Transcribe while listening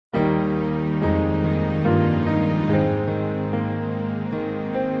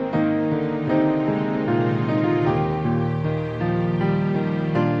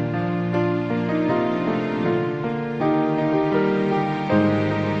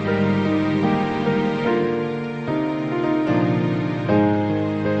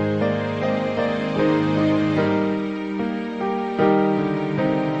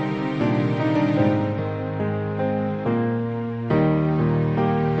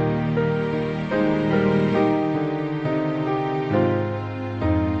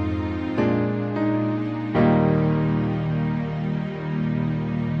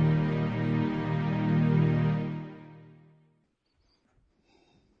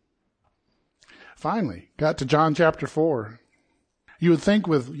Finally, got to John chapter 4. You would think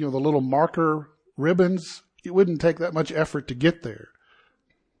with, the little marker ribbons, it wouldn't take that much effort to get there.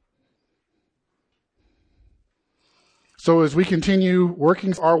 So as we continue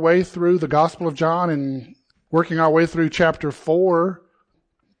working our way through the Gospel of John and working our way through chapter 4,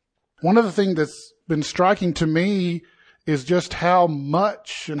 one of the things that's been striking to me is just how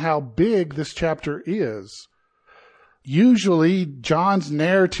much and how big this chapter is. Usually, John's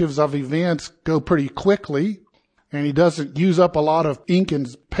narratives of events go pretty quickly, and he doesn't use up a lot of ink and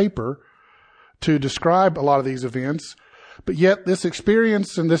paper to describe a lot of these events. But yet, this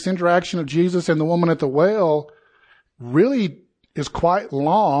experience and this interaction of Jesus and the woman at the well really is quite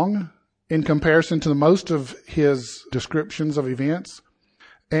long in comparison to most of his descriptions of events.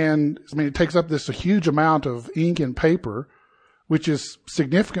 And it takes up this huge amount of ink and paper, which is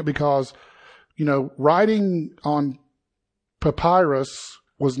significant because, writing on papyrus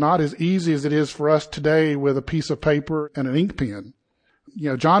was not as easy as it is for us today with a piece of paper and an ink pen.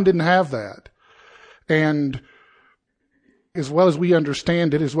 John didn't have that. And as well as we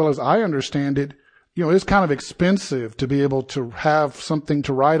understand it, as well as I understand it, it's kind of expensive to be able to have something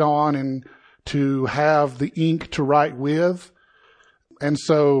to write on and to have the ink to write with. And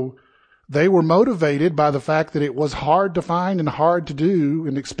so they were motivated by the fact that it was hard to find and hard to do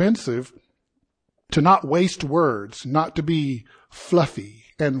and expensive to not waste words, not to be fluffy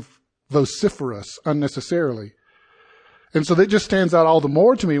and vociferous unnecessarily. And so that just stands out all the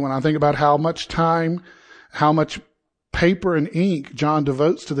more to me when I think about how much time, how much paper and ink John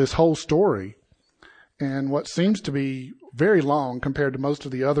devotes to this whole story, and what seems to be very long compared to most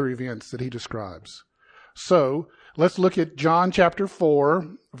of the other events that he describes. So let's look at John chapter 4,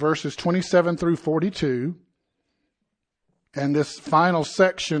 verses 27 through 42, and this final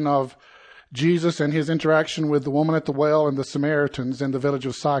section of Jesus and his interaction with the woman at the well and the Samaritans in the village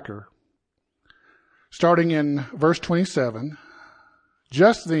of Sychar. Starting in verse 27,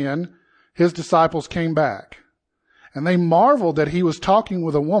 just then his disciples came back, and they marveled that he was talking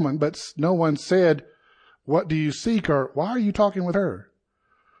with a woman, but no one said, "What do you seek?" or "Why are you talking with her?"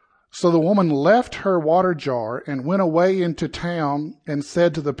 So the woman left her water jar and went away into town and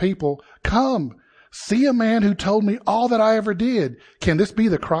said to the people, "Come, see a man who told me all that I ever did. Can this be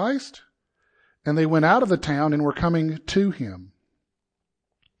the Christ?" And they went out of the town and were coming to him.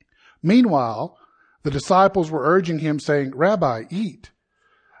 Meanwhile, the disciples were urging him, saying, "Rabbi, eat."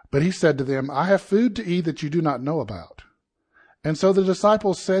 But he said to them, "I have food to eat that you do not know about." And so the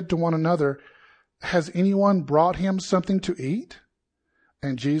disciples said to one another, "Has anyone brought him something to eat?"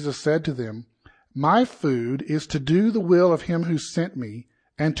 And Jesus said to them, "My food is to do the will of him who sent me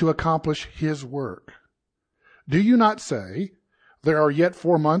and to accomplish his work. Do you not say, 'There are yet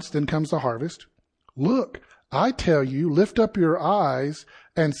 4 months, then comes the harvest'? Look, I tell you, lift up your eyes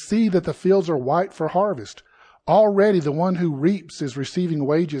and see that the fields are white for harvest. Already the one who reaps is receiving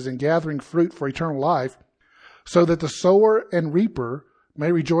wages and gathering fruit for eternal life, so that the sower and reaper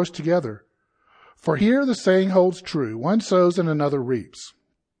may rejoice together. For here the saying holds true, one sows and another reaps.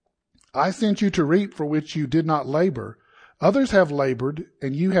 I sent you to reap for which you did not labor. Others have labored,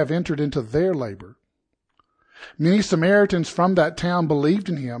 and you have entered into their labor." Many Samaritans from that town believed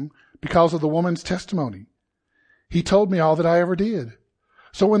in him because of the woman's testimony. "He told me all that I ever did."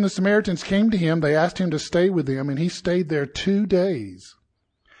 So when the Samaritans came to him, they asked him to stay with them, and he stayed there 2 days.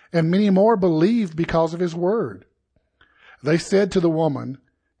 And many more believed because of his word. They said to the woman,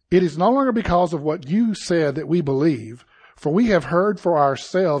 "It is no longer because of what you said that we believe, for we have heard for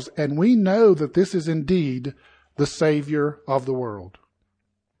ourselves, and we know that this is indeed the Savior of the world."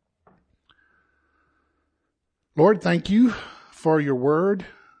 Lord, thank you for your word.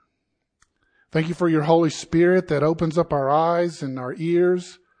 Thank you for your Holy Spirit that opens up our eyes and our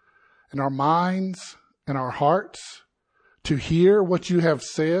ears and our minds and our hearts to hear what you have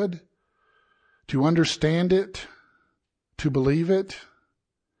said, to understand it, to believe it,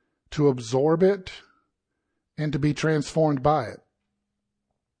 to absorb it, and to be transformed by it.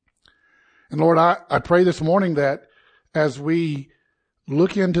 And Lord, I pray this morning that as we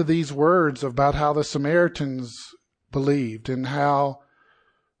look into these words about how the Samaritans believed and how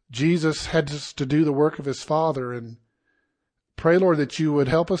Jesus had to do the work of his Father, and pray, Lord, that you would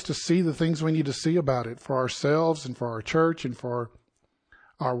help us to see the things we need to see about it for ourselves and for our church and for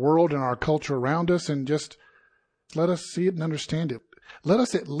our world and our culture around us, and just let us see it and understand it. Let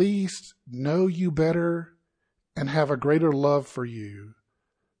us at least know you better and have a greater love for you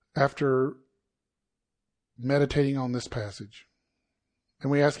after meditating on this passage. And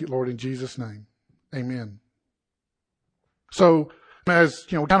we ask it, Lord, in Jesus' name. Amen. So,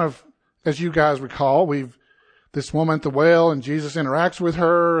 as you guys recall, this woman at the well, and Jesus interacts with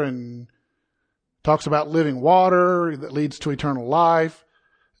her and talks about living water that leads to eternal life.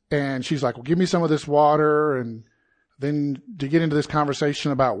 And she's like, well, give me some of this water. And then to get into this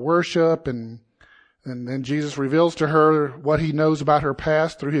conversation about worship, and then Jesus reveals to her what he knows about her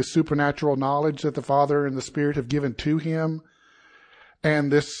past through his supernatural knowledge that the Father and the Spirit have given to him.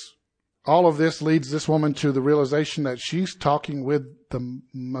 And all of this leads this woman to the realization that she's talking with the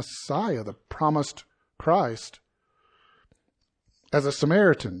Messiah, the promised Christ, as a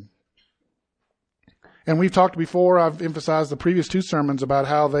Samaritan. And we've talked before, I've emphasized the previous 2 sermons about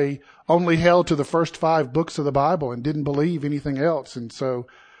how they only held to the first 5 books of the Bible and didn't believe anything else. And so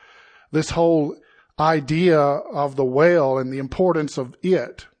this whole idea of the well and the importance of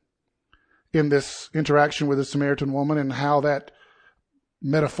it in this interaction with the Samaritan woman, and how that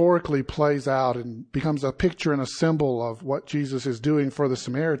metaphorically plays out and becomes a picture and a symbol of what Jesus is doing for the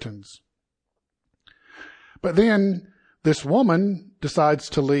Samaritans. But then this woman decides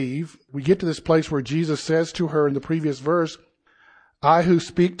to leave. We get to this place where Jesus says to her in the previous verse, I who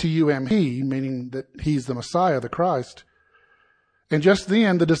speak to you am he, meaning that he's the Messiah, the Christ. And just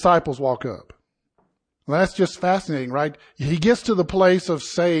then the disciples walk up. Well, that's just fascinating, right? He gets to the place of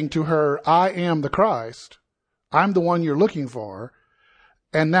saying to her, I am the Christ. I'm the one you're looking for.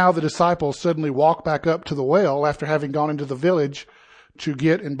 And now the disciples suddenly walk back up to the well after having gone into the village to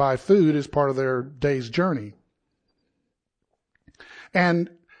get and buy food as part of their day's journey. And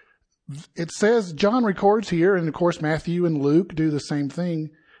it says, John records here, and of course Matthew and Luke do the same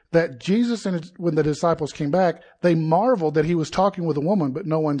thing, that Jesus, when the disciples came back, they marveled that he was talking with a woman, but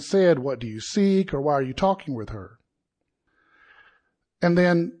no one said, what do you seek, or why are you talking with her? And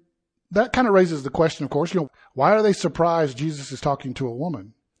then that kind of raises the question, of course, why are they surprised Jesus is talking to a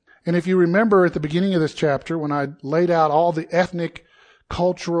woman? And if you remember at the beginning of this chapter, when I laid out all the ethnic,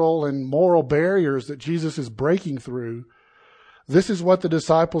 cultural, and moral barriers that Jesus is breaking through, this is what the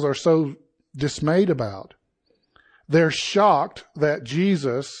disciples are so dismayed about. They're shocked that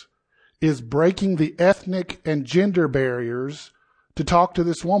Jesus is breaking the ethnic and gender barriers to talk to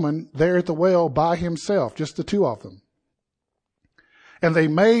this woman there at the well by himself, just the 2 of them. And they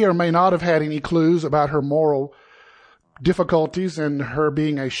may or may not have had any clues about her moral difficulties and her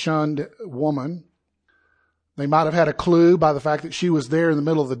being a shunned woman. They might have had a clue by the fact that she was there in the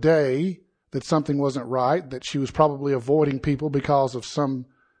middle of the day, that something wasn't right, that she was probably avoiding people because of some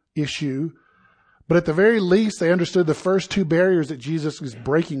issue. But at the very least, they understood the first 2 barriers that Jesus is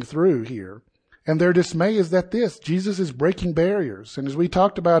breaking through here. And their dismay is that Jesus is breaking barriers. And as we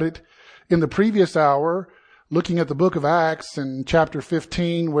talked about it in the previous hour, looking at the book of Acts in chapter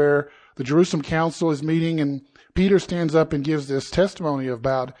 15, where the Jerusalem Council is meeting, and Peter stands up and gives this testimony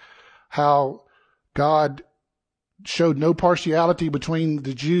about how God showed no partiality between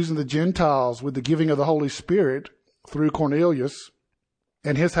the Jews and the Gentiles with the giving of the Holy Spirit through Cornelius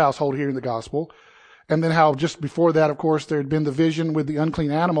and his household here in the gospel. And then how just before that, of course, there had been the vision with the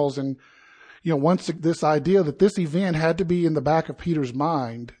unclean animals. And, once this idea that this event had to be in the back of Peter's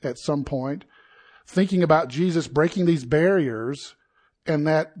mind at some point, thinking about Jesus breaking these barriers, and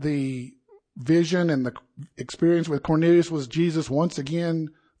that the vision and the experience with Cornelius was Jesus once again,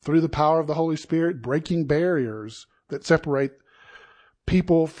 through the power of the Holy Spirit, breaking barriers that separate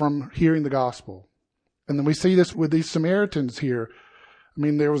people from hearing the gospel. And then we see this with these Samaritans here. I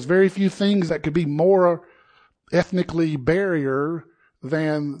mean, there was very few things that could be more ethnically barrier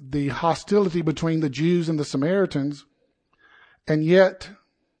than the hostility between the Jews and the Samaritans. And yet,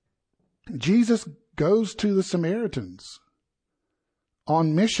 Jesus goes to the Samaritans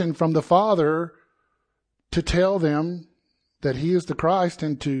on mission from the Father to tell them that he is the Christ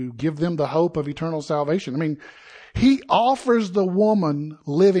and to give them the hope of eternal salvation. I mean, he offers the woman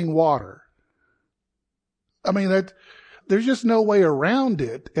living water. I mean, there's just no way around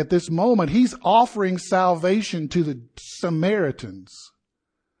it at this moment. He's offering salvation to the Samaritans.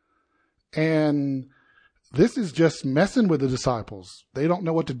 And this is just messing with the disciples. They don't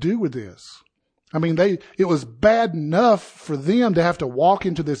know what to do with this. I mean, it was bad enough for them to have to walk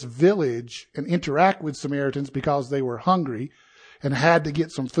into this village and interact with Samaritans because they were hungry and had to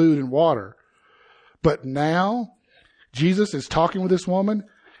get some food and water. But now Jesus is talking with this woman,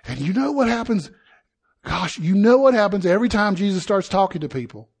 and you know what happens? Gosh, you know what happens every time Jesus starts talking to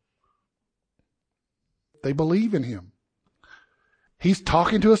people? They believe in him. He's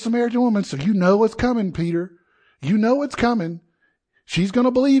talking to a Samaritan woman, so you know what's coming, Peter. You know what's coming. She's going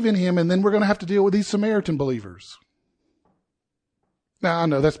to believe in him, and then we're going to have to deal with these Samaritan believers. Now, I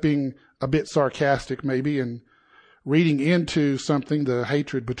know that's being a bit sarcastic maybe, and reading into something, the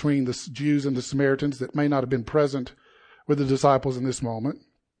hatred between the Jews and the Samaritans that may not have been present with the disciples in this moment.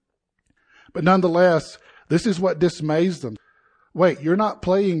 But nonetheless, this is what dismays them. wait, you're not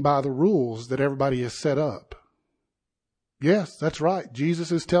playing by the rules that everybody has set up. Yes, that's right.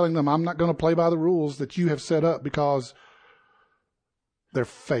 Jesus is telling them, I'm not going to play by the rules that you have set up because they're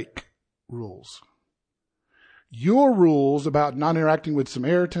fake rules. Your rules about not interacting with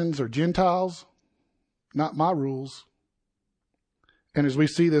Samaritans or Gentiles, not my rules. And as we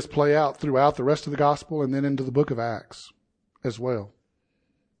see this play out throughout the rest of the gospel and then into the book of Acts as well.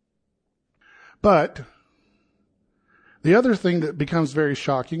 But the other thing that becomes very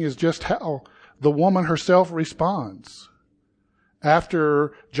shocking is just how the woman herself responds.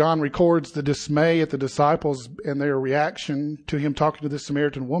 After John records the dismay at the disciples and their reaction to him talking to this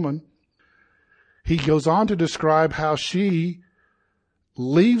Samaritan woman, he goes on to describe how she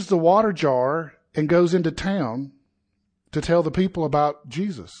leaves the water jar and goes into town to tell the people about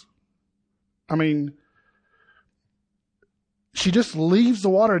Jesus. I mean, she just leaves the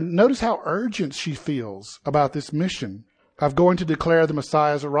water. Notice how urgent she feels about this mission of going to declare the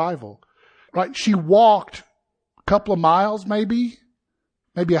Messiah's arrival. Right? She walked a couple of miles, maybe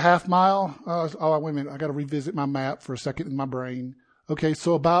a half mile. Wait a minute. I got to revisit my map for a second in my brain. Okay,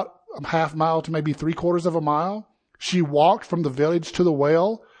 so about a half mile to maybe 3/4 of a mile. She walked from the village to the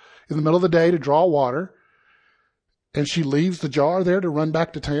well in the middle of the day to draw water, and she leaves the jar there to run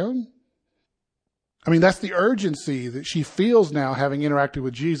back to town. I mean, that's the urgency that she feels now having interacted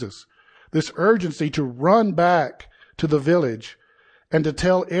with Jesus. This urgency to run back to the village and to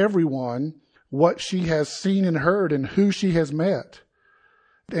tell everyone what she has seen and heard and who she has met.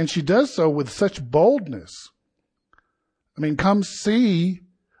 And she does so with such boldness. I mean, come see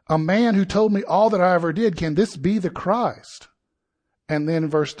a man who told me all that I ever did. Can this be the Christ? And then in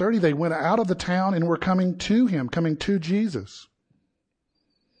verse 30, they went out of the town and were coming to him, coming to Jesus.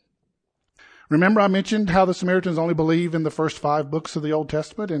 Remember I mentioned how the Samaritans only believe in the first 5 books of the Old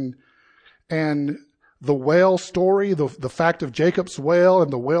Testament, and the well story, the fact of Jacob's well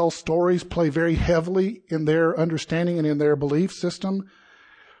and the well stories play very heavily in their understanding and in their belief system.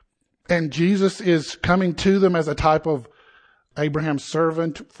 And Jesus is coming to them as a type of Abraham's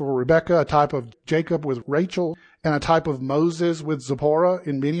servant for Rebekah, a type of Jacob with Rachel, and a type of Moses with Zipporah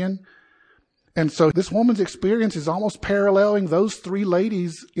in Midian. And so this woman's experience is almost paralleling those 3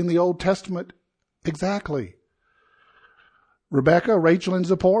 ladies in the Old Testament exactly. Rebekah, Rachel, and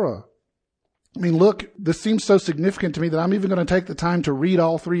Zipporah. I mean, look, this seems so significant to me that I'm even going to take the time to read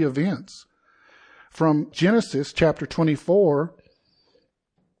all 3 events. From Genesis chapter 24,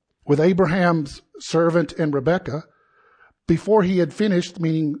 with Abraham's servant and Rebekah, before he had finished,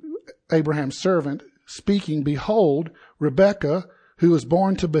 meaning Abraham's servant, speaking, behold, Rebekah, who was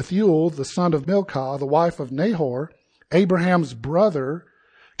born to Bethuel, the son of Milcah, the wife of Nahor, Abraham's brother,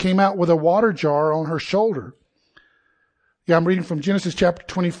 came out with a water jar on her shoulder. Yeah, I'm reading from Genesis chapter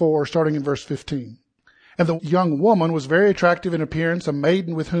 24, starting in verse 15. And the young woman was very attractive in appearance, a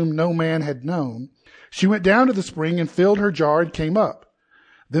maiden with whom no man had known. She went down to the spring and filled her jar and came up.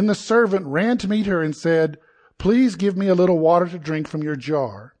 Then the servant ran to meet her and said, please give me a little water to drink from your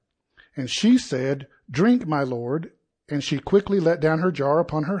jar. And she said, drink, my lord. And she quickly let down her jar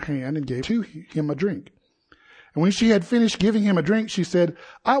upon her hand and gave to him a drink. And when she had finished giving him a drink, she said,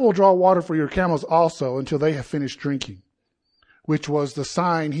 I will draw water for your camels also until they have finished drinking, which was the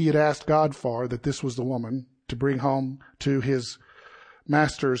sign he had asked God for, that this was the woman to bring home to his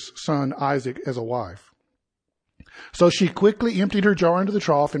master's son Isaac as a wife. So she quickly emptied her jar into the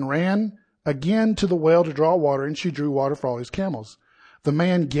trough and ran again to the well to draw water, and she drew water for all his camels. The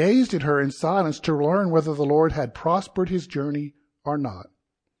man gazed at her in silence to learn whether the Lord had prospered his journey or not.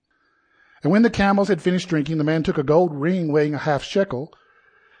 And when the camels had finished drinking, the man took a gold ring weighing a half shekel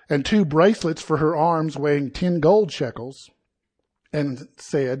and 2 bracelets for her arms weighing 10 gold shekels and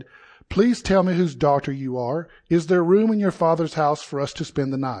said, please tell me whose daughter you are. Is there room in your father's house for us to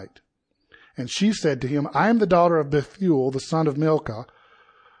spend the night? And she said to him, I am the daughter of Bethuel, the son of Milcah,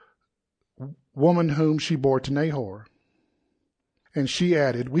 woman whom she bore to Nahor. And she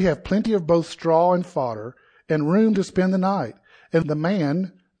added, we have plenty of both straw and fodder and room to spend the night. And the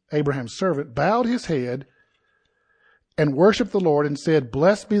man, Abraham's servant, bowed his head and worshipped the Lord and said,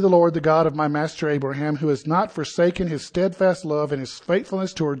 blessed be the Lord, the God of my master Abraham, who has not forsaken his steadfast love and his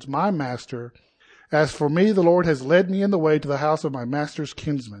faithfulness towards my master. As for me, the Lord has led me in the way to the house of my master's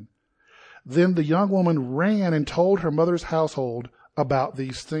kinsman. Then the young woman ran and told her mother's household about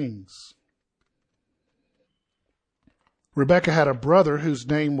these things. Rebekah had a brother whose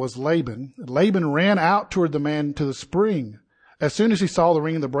name was Laban. Laban ran out toward the man to the spring. As soon as he saw the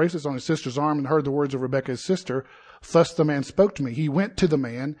ring and the bracelets on his sister's arm and heard the words of Rebekah his sister, thus the man spoke to me. He went to the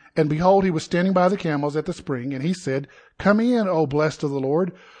man, and behold, he was standing by the camels at the spring, and he said, come in, O blessed of the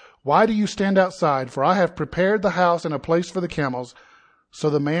Lord. Why do you stand outside? For I have prepared the house and a place for the camels. So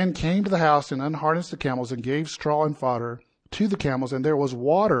the man came to the house and unharnessed the camels and gave straw and fodder to the camels, and there was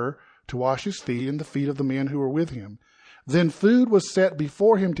water to wash his feet and the feet of the men who were with him. Then food was set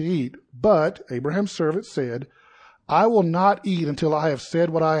before him to eat, but Abraham's servant said, I will not eat until I have said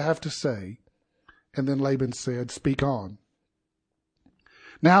what I have to say. And then Laban said, speak on.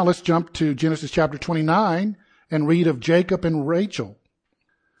 Now let's jump to Genesis chapter 29 and read of Jacob and Rachel.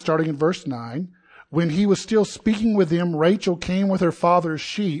 Starting in verse 9, when he was still speaking with them, Rachel came with her father's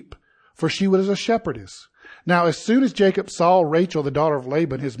sheep, for she was a shepherdess. Now as soon as Jacob saw Rachel, the daughter of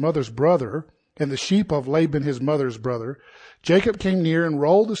Laban, his mother's brother, and the sheep of Laban, his mother's brother, Jacob came near and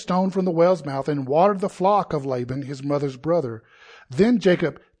rolled the stone from the well's mouth and watered the flock of Laban, his mother's brother. Then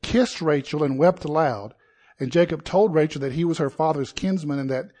Jacob kissed Rachel and wept aloud. And Jacob told Rachel that he was her father's kinsman and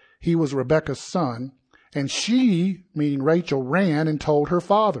that he was Rebekah's son. And she, meaning Rachel, ran and told her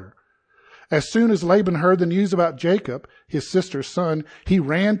father. As soon as Laban heard the news about Jacob, his sister's son, he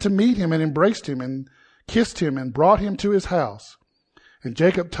ran to meet him and embraced him and kissed him and brought him to his house. And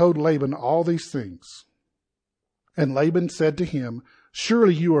Jacob told Laban all these things. And Laban said to him,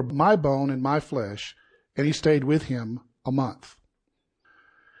 surely you are my bone and my flesh. And he stayed with him a month.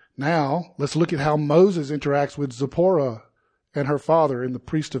 Now, let's look at how Moses interacts with Zipporah and her father and the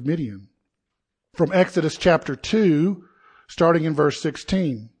priest of Midian. From Exodus chapter 2, starting in verse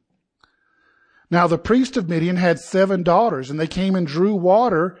 16. Now the priest of Midian had 7 daughters, and they came and drew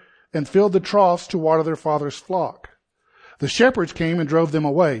water and filled the troughs to water their father's flock. The shepherds came and drove them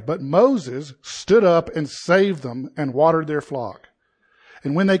away, but Moses stood up and saved them and watered their flock.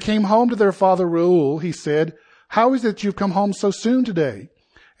 And when they came home to their father Reuel, he said, how is it that you've come home so soon today?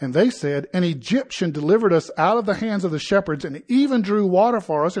 And they said, an Egyptian delivered us out of the hands of the shepherds and even drew water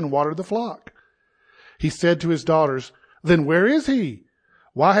for us and watered the flock. He said to his daughters, then where is he?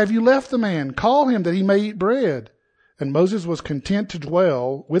 Why have you left the man? Call him that he may eat bread. And Moses was content to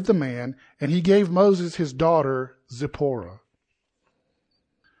dwell with the man, and he gave Moses his daughter Zipporah.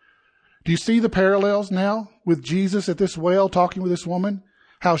 Do you see the parallels now with Jesus at this well talking with this woman?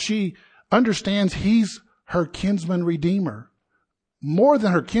 How she understands he's her kinsman redeemer. More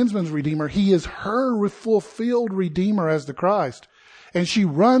than her kinsman's redeemer, he is her fulfilled redeemer as the Christ. And she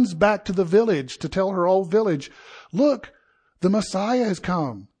runs back to the village to tell her old village, look, the Messiah has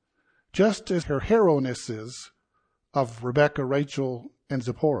come, just as her heroinesses of Rebekah, Rachel, and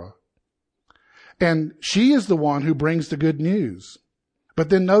Zipporah. And she is the one who brings the good news. But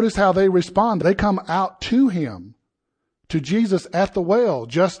then notice how they respond. They come out to him, to Jesus at the well,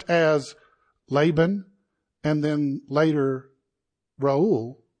 just as Laban and then later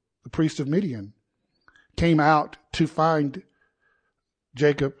Reuel, the priest of Midian, came out to find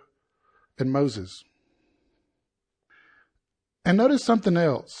Jacob and Moses. And notice something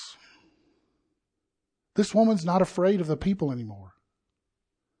else. This woman's not afraid of the people anymore.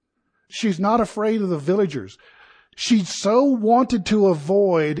 She's not afraid of the villagers. She so wanted to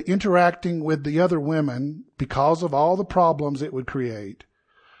avoid interacting with the other women because of all the problems it would create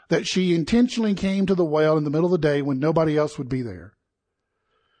that she intentionally came to the well in the middle of the day when nobody else would be there.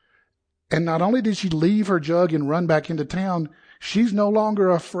 And not only did she leave her jug and run back into town, she's no longer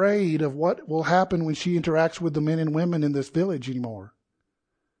afraid of what will happen when she interacts with the men and women in this village anymore.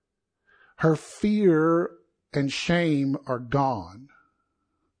 Her fear and shame are gone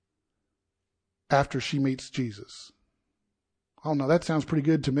after she meets Jesus. Oh no, that sounds pretty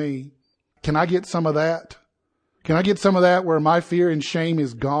good to me. Can I get some of that? Can I get some of that where my fear and shame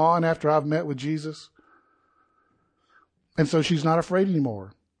is gone after I've met with Jesus? And so she's not afraid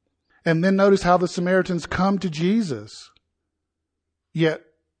anymore. And then notice how the Samaritans come to Jesus. Yet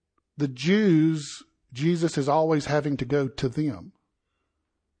the Jews, Jesus is always having to go to them.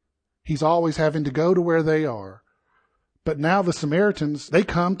 He's always having to go to where they are. But now the Samaritans, they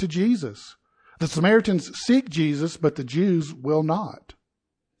come to Jesus. The Samaritans seek Jesus, but the Jews will not.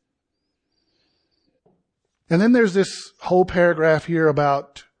 And then there's this whole paragraph here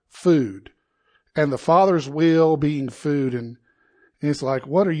about food and the Father's will being food. And it's like,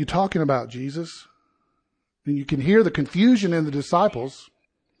 what are you talking about, Jesus? And you can hear the confusion in the disciples.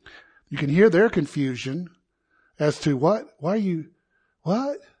 You can hear their confusion as to what? Why are you,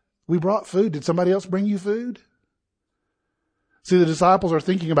 what? We brought food. Did somebody else bring you food? See, the disciples are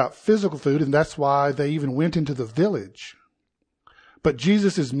thinking about physical food, and that's why they even went into the village. But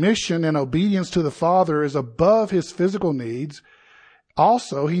Jesus' mission and obedience to the Father is above his physical needs.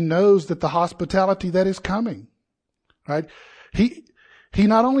 Also, he knows that the hospitality that is coming, right? He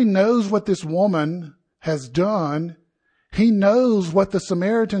not only knows what this woman has done, he knows what the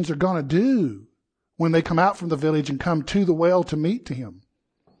Samaritans are going to do when they come out from the village and come to the well to meet to him.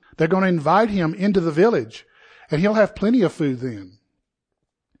 They're going to invite him into the village, and he'll have plenty of food then.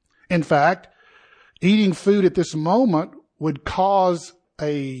 In fact, eating food at this moment would cause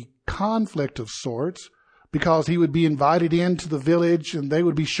a conflict of sorts, because he would be invited into the village and they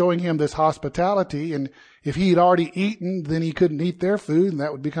would be showing him this hospitality. And if he had already eaten, then he couldn't eat their food, and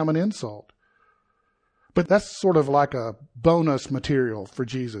that would become an insult. But that's sort of like a bonus material for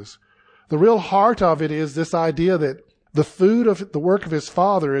Jesus. The real heart of it is this idea that the food of the work of his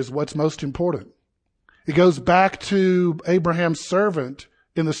Father is what's most important. It goes back to Abraham's servant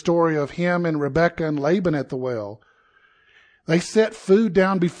in the story of him and Rebekah and Laban at the well. They set food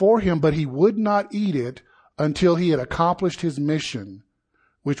down before him, but he would not eat it until he had accomplished his mission,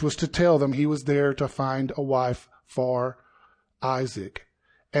 which was to tell them he was there to find a wife for Isaac,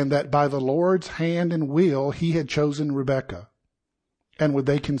 and that by the Lord's hand and will he had chosen Rebekah, and would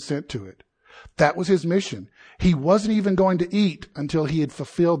they consent to it. That was his mission. He wasn't even going to eat until he had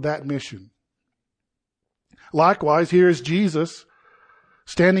fulfilled that mission. Likewise, here is Jesus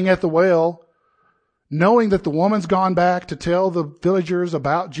standing at the well, knowing that the woman's gone back to tell the villagers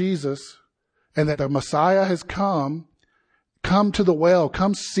about Jesus, and that the Messiah has come to the well,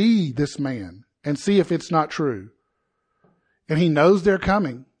 come see this man and see if it's not true. And he knows they're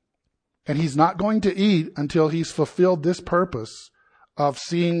coming, and he's not going to eat until he's fulfilled this purpose of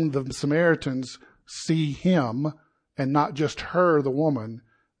seeing the Samaritans see him and not just her, the woman,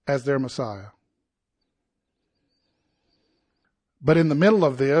 as their Messiah. But in the middle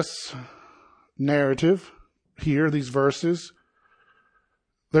of this narrative here, these verses,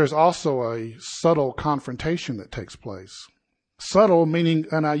 there's also a subtle confrontation that takes place. Subtle meaning,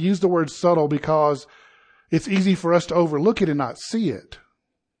 and I use the word subtle because it's easy for us to overlook it and not see it.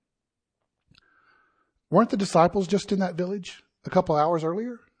 Weren't the disciples just in that village a couple hours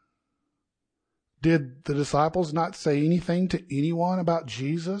earlier? Did the disciples not say anything to anyone about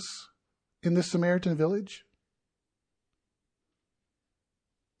Jesus in this Samaritan village?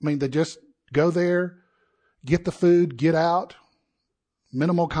 I mean, they just go there, get the food, get out,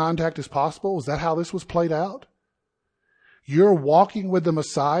 minimal contact as possible. Is that how this was played out? You're walking with the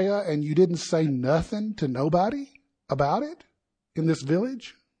Messiah and you didn't say nothing to nobody about it in this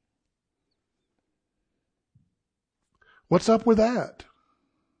village? What's up with that?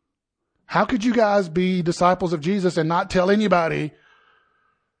 How could you guys be disciples of Jesus and not tell anybody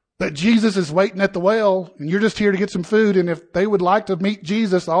that Jesus is waiting at the well and you're just here to get some food, and if they would like to meet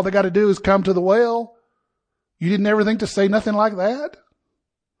Jesus, all they got to do is come to the well? You didn't ever think to say nothing like that?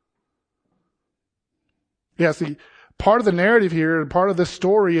 Yeah, see, part of the narrative here, part of this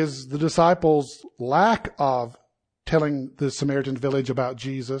story is the disciples' lack of telling the Samaritan village about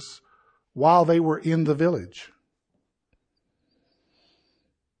Jesus while they were in the village.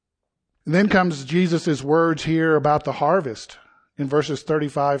 And then comes Jesus' words here about the harvest in verses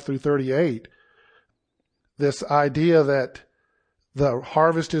 35 through 38. This idea that the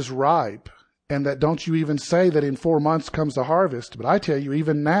harvest is ripe, and that don't you even say that in 4 months comes the harvest. But I tell you,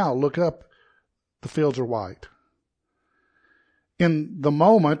 even now, look up, the fields are white. In the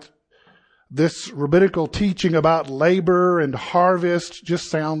moment, this rabbinical teaching about labor and harvest just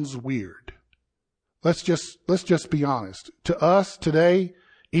sounds weird. Let's just be honest. To us today,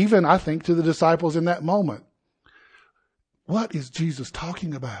 even I think to the disciples in that moment, what is Jesus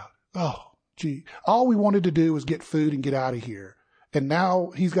talking about? Oh, gee, all we wanted to do was get food and get out of here. And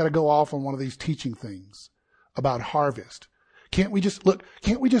now he's got to go off on one of these teaching things about harvest. Can't we just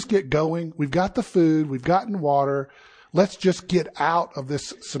get going? We've got the food. We've gotten water. Let's just get out of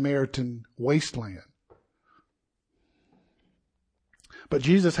this Samaritan wasteland. But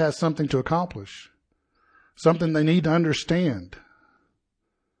Jesus has something to accomplish. Something they need to understand.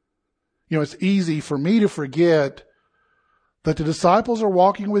 You know, it's easy for me to forget that the disciples are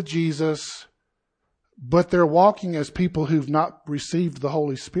walking with Jesus, but they're walking as people who've not received the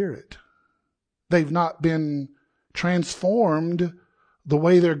Holy Spirit. They've not been transformed the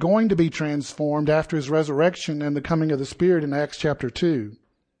way they're going to be transformed after his resurrection and the coming of the Spirit in Acts chapter 2.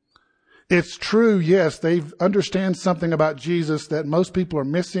 It's true, yes, they understand something about Jesus that most people are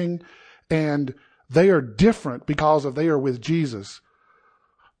missing, and they are different because they are with Jesus.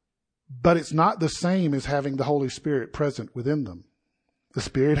 But it's not the same as having the Holy Spirit present within them. The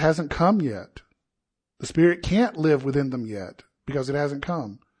Spirit hasn't come yet. The Spirit can't live within them yet because it hasn't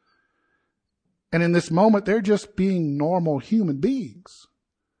come. And in this moment, they're just being normal human beings.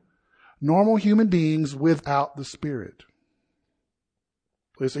 Normal human beings without the Spirit.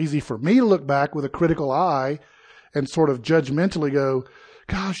 It's easy for me to look back with a critical eye and sort of judgmentally go,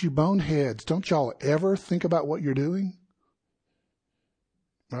 gosh, you boneheads, don't y'all ever think about what you're doing?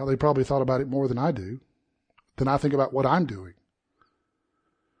 Well, they probably thought about it more than I do, than I think about what I'm doing.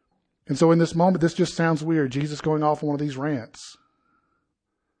 And so in this moment, this just sounds weird. Jesus going off on one of these rants.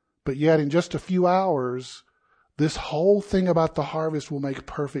 But yet in just a few hours, this whole thing about the harvest will make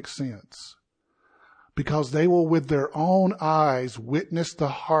perfect sense. Because they will with their own eyes witness the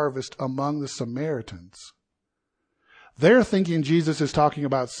harvest among the Samaritans. They're thinking Jesus is talking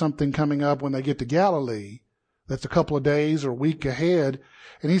about something coming up when they get to Galilee. That's a couple of days or a week ahead.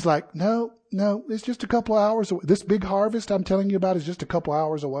 And he's like, no, it's just a couple of hours away. This big harvest I'm telling you about is just a couple of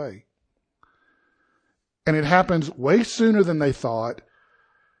hours away. And it happens way sooner than they thought.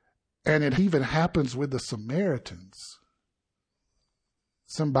 And it even happens with the Samaritans.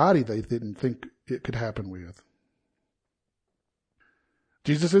 Somebody they didn't think it could happen with.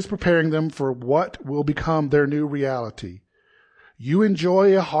 Jesus is preparing them for what will become their new reality. You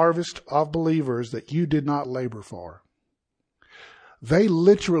enjoy a harvest of believers that you did not labor for. They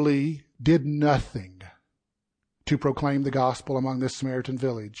literally did nothing to proclaim the gospel among this Samaritan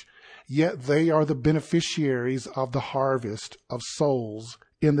village, yet they are the beneficiaries of the harvest of souls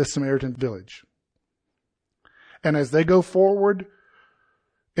in this Samaritan village. And as they go forward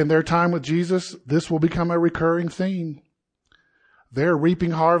in their time with Jesus, this will become a recurring theme. They're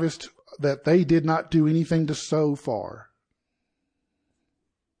reaping harvest that they did not do anything to sow for.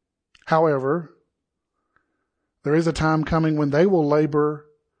 However, there is a time coming when they will labor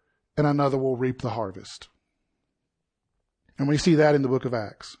and another will reap the harvest. And we see that in the book of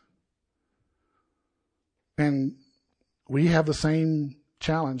Acts. And we have the same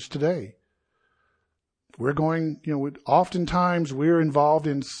challenge today. We're going, oftentimes we're involved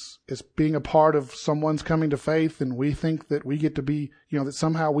in as being a part of someone's coming to faith, and we think that we get to be, that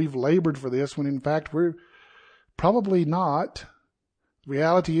somehow we've labored for this, when in fact we're probably not. The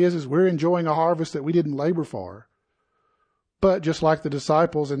reality is we're enjoying a harvest that we didn't labor for. But just like the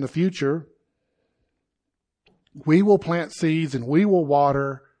disciples in the future, we will plant seeds and we will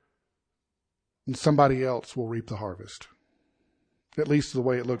water, and somebody else will reap the harvest. At least the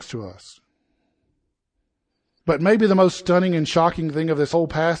way it looks to us. But maybe the most stunning and shocking thing of this whole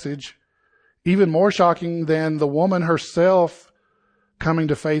passage, even more shocking than the woman herself coming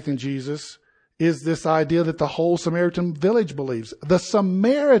to faith in Jesus, is this idea that the whole Samaritan village believes. The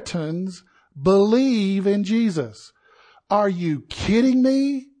Samaritans believe in Jesus. Are you kidding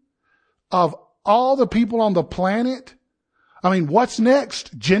me? Of all the people on the planet? What's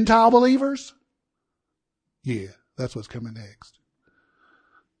next? Gentile believers? Yeah, that's what's coming next.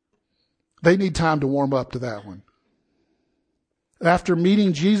 They need time to warm up to that one. After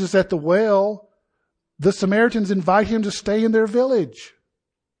meeting Jesus at the well, the Samaritans invite him to stay in their village.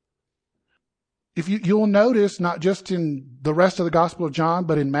 If you'll notice, not just in the rest of the Gospel of John,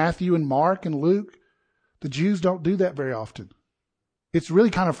 but in Matthew and Mark and Luke, the Jews don't do that very often. It's really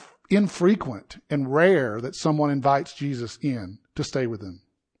kind of infrequent and rare that someone invites Jesus in to stay with them.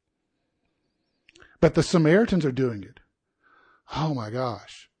 But the Samaritans are doing it. Oh my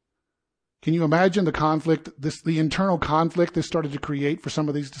gosh. Can you imagine the conflict, the internal conflict this started to create for some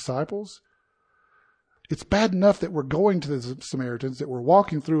of these disciples? It's bad enough that we're going to the Samaritans, that we're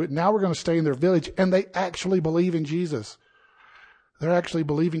walking through it. Now we're going to stay in their village, and they actually believe in Jesus. They're actually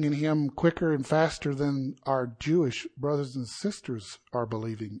believing in him quicker and faster than our Jewish brothers and sisters are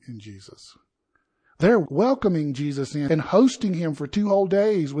believing in Jesus. They're welcoming Jesus in and hosting him for 2 whole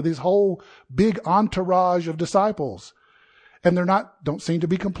days with his whole big entourage of disciples. And don't seem to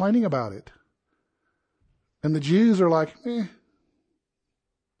be complaining about it. And the Jews are like,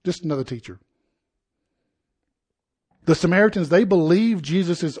 just another teacher. The Samaritans, they believe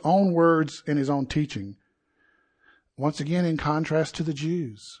Jesus' own words and his own teaching. Once again, in contrast to the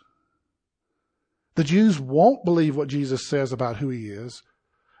Jews. The Jews won't believe what Jesus says about who he is.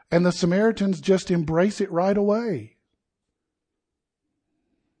 And the Samaritans just embrace it right away.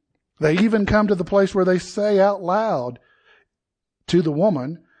 They even come to the place where they say out loud to the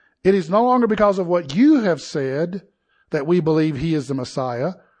woman, it is no longer because of what you have said that we believe he is the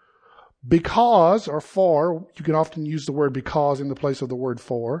Messiah, because, or for, you can often use the word because in the place of the word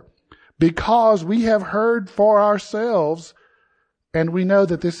for, because we have heard for ourselves, and we know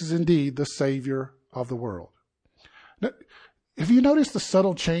that this is indeed the Savior of the world. Now, have you noticed the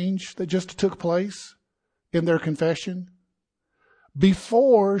subtle change that just took place in their confession?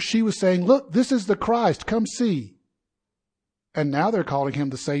 Before, she was saying, look, this is the Christ, come see. And now they're calling him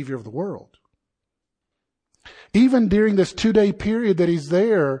the Savior of the world. Even during this 2-day period that he's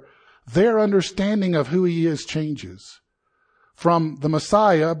there, their understanding of who he is changes. From the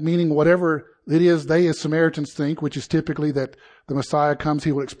Messiah, meaning whatever it is they as Samaritans think, which is typically that the Messiah comes,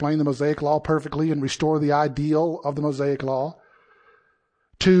 he will explain the Mosaic law perfectly and restore the ideal of the Mosaic law,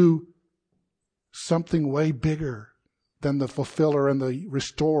 to something way bigger than the fulfiller and the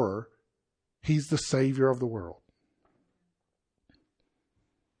restorer He's the Savior of the world.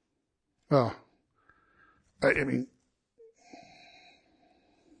 Well, I mean,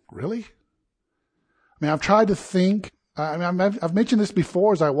 really? I mean, I've tried to think. I've mentioned this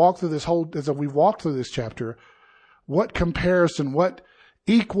before as we've walked through this chapter. What comparison, what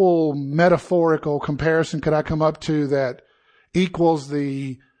equal metaphorical comparison could I come up to that equals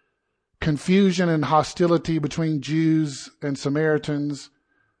the confusion and hostility between Jews and Samaritans,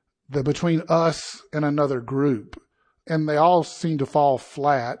 between us and another group? And they all seem to fall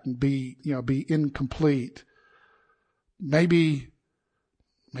flat and be incomplete. Maybe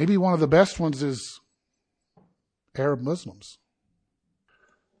one of the best ones is Arab Muslims.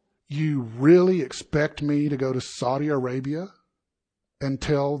 You really expect me to go to Saudi Arabia and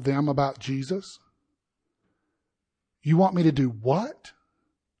tell them about Jesus? You want me to do what?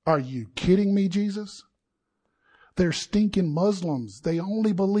 Are you kidding me, Jesus? They're stinking Muslims. They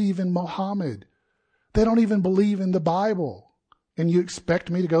only believe in Muhammad. They don't even believe in the Bible. And you expect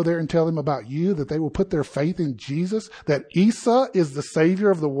me to go there and tell them about you, that they will put their faith in Jesus, that Isa is the Savior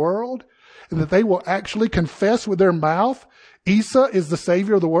of the world, and that they will actually confess with their mouth, Isa is the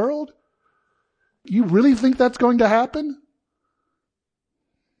Savior of the world? You really think that's going to happen?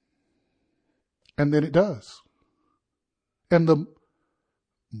 And then it does. And the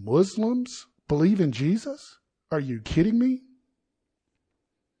Muslims believe in Jesus? Are you kidding me?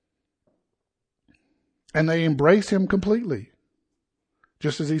 And they embrace him completely,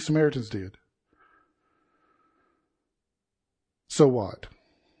 just as these Samaritans did. So what?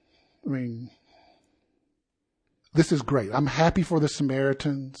 I mean, this is great. I'm happy for the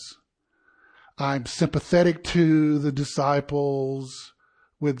Samaritans. I'm sympathetic to the disciples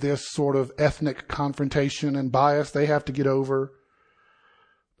with this sort of ethnic confrontation and bias they have to get over.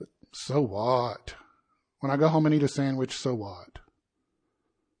 But so what? When I go home and eat a sandwich, so what?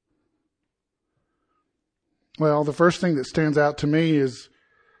 Well, the first thing that stands out to me is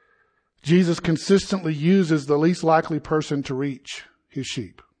Jesus consistently uses the least likely person to reach his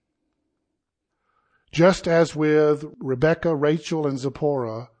sheep. Just as with Rebecca, Rachel, and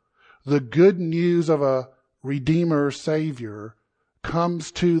Zipporah, the good news of a Redeemer, Savior,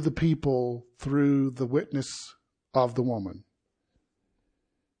 comes to the people through the witness of the woman.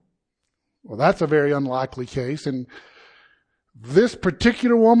 Well, that's a very unlikely case, and this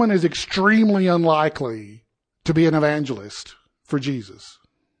particular woman is extremely unlikely to be an evangelist for Jesus.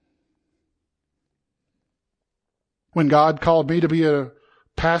 When God called me to be a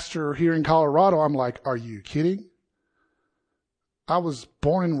pastor here in Colorado, I'm like, are you kidding? I was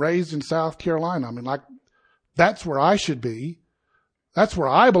born and raised in South Carolina. I mean, like, that's where I should be. That's where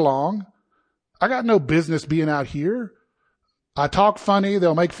I belong. I got no business being out here. I talk funny.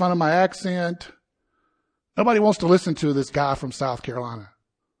 They'll make fun of my accent. Nobody wants to listen to this guy from South Carolina.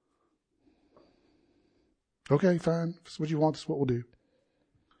 Okay, fine. If that's what you want, that's what we'll do.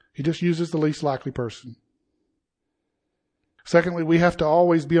 He just uses the least likely person. Secondly, we have to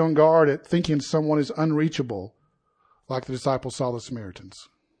always be on guard at thinking someone is unreachable, like the disciples saw the Samaritans.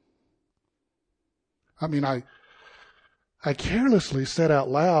 I mean, I carelessly said out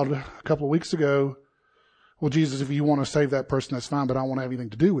loud a couple of weeks ago, well, Jesus, if you want to save that person, that's fine, but I don't want to have anything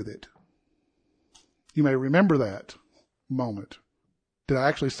to do with it. You may remember that moment. Did I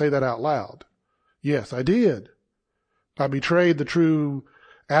actually say that out loud? Yes, I did. I betrayed the true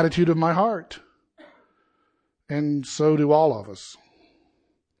attitude of my heart. And so do all of us.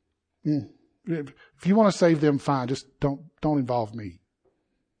 If you want to save them, fine. Just don't involve me.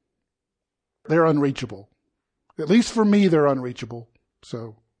 They're unreachable. At least for me, they're unreachable.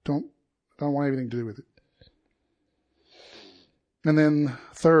 So don't want anything to do with it. And then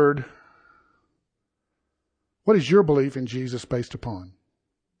third, what is your belief in Jesus based upon?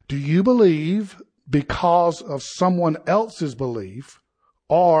 Do you believe because of someone else's belief,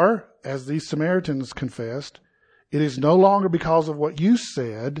 or, as these Samaritans confessed, it is no longer because of what you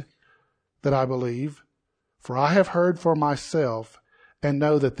said that I believe, for I have heard for myself and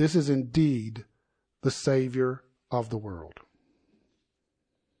know that this is indeed the Savior of the world.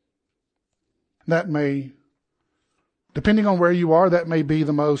 That may, depending on where you are, that may be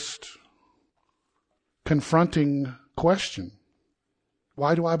the most confronting question.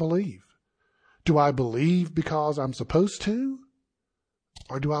 Why do I believe? Do I believe because I'm supposed to?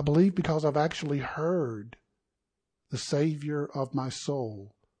 Or do I believe because I've actually heard the Savior of my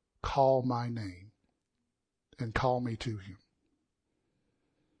soul call my name and call me to him?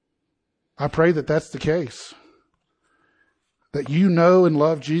 I pray that that's the case. That you know and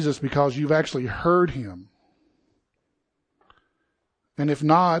love Jesus because you've actually heard him. And if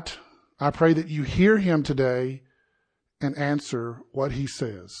not, I pray that you hear him today and answer what he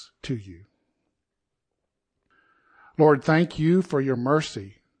says to you. Lord, thank you for your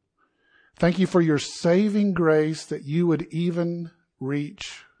mercy. Thank you for your saving grace that you would even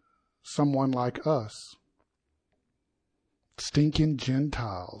reach someone like us. Stinking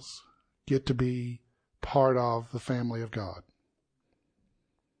Gentiles get to be part of the family of God.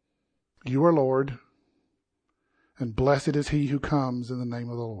 You are Lord, and blessed is he who comes in the name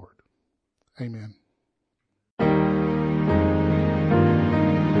of the Lord. Amen.